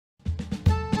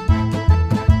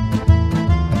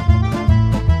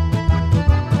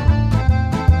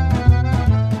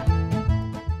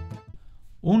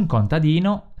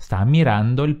contadino sta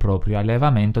ammirando il proprio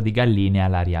allevamento di galline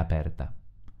all'aria aperta.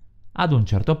 Ad un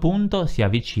certo punto si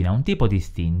avvicina un tipo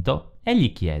distinto e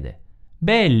gli chiede: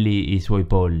 «Belli i suoi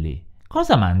polli,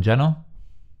 cosa mangiano?»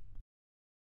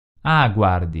 «Ah,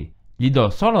 guardi, gli do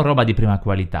solo roba di prima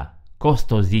qualità,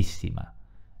 costosissima»,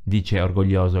 dice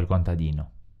orgoglioso il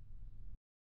contadino.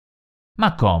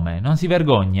 «Ma come? Non si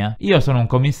vergogna? Io sono un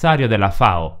commissario della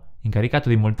FAO, incaricato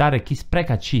di multare chi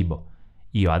spreca cibo.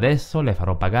 Io adesso le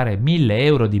farò pagare 1.000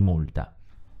 euro di multa».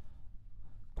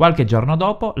 Qualche giorno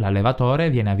dopo l'allevatore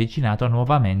viene avvicinato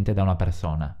nuovamente da una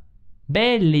persona.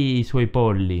 «Belli i suoi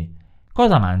polli,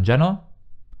 cosa mangiano?»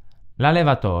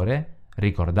 L'allevatore,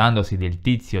 ricordandosi del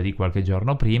tizio di qualche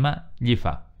giorno prima, gli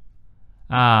fa: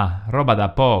 «Ah, roba da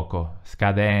poco,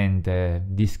 scadente,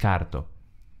 di scarto».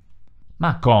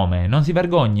 «Ma come? Non si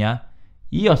vergogna?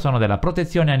 Io sono della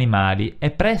protezione animali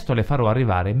e presto le farò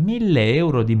arrivare 1.000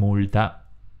 euro di multa».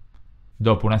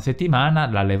 Dopo una settimana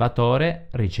l'allevatore,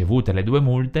 ricevute le 2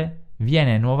 multe,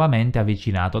 viene nuovamente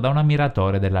avvicinato da un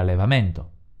ammiratore dell'allevamento.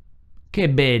 «Che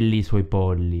belli i suoi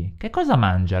polli! Che cosa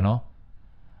mangiano?»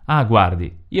 «Ah,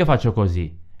 guardi, io faccio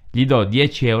così. Gli do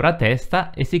 10 euro a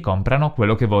testa e si comprano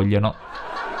quello che vogliono».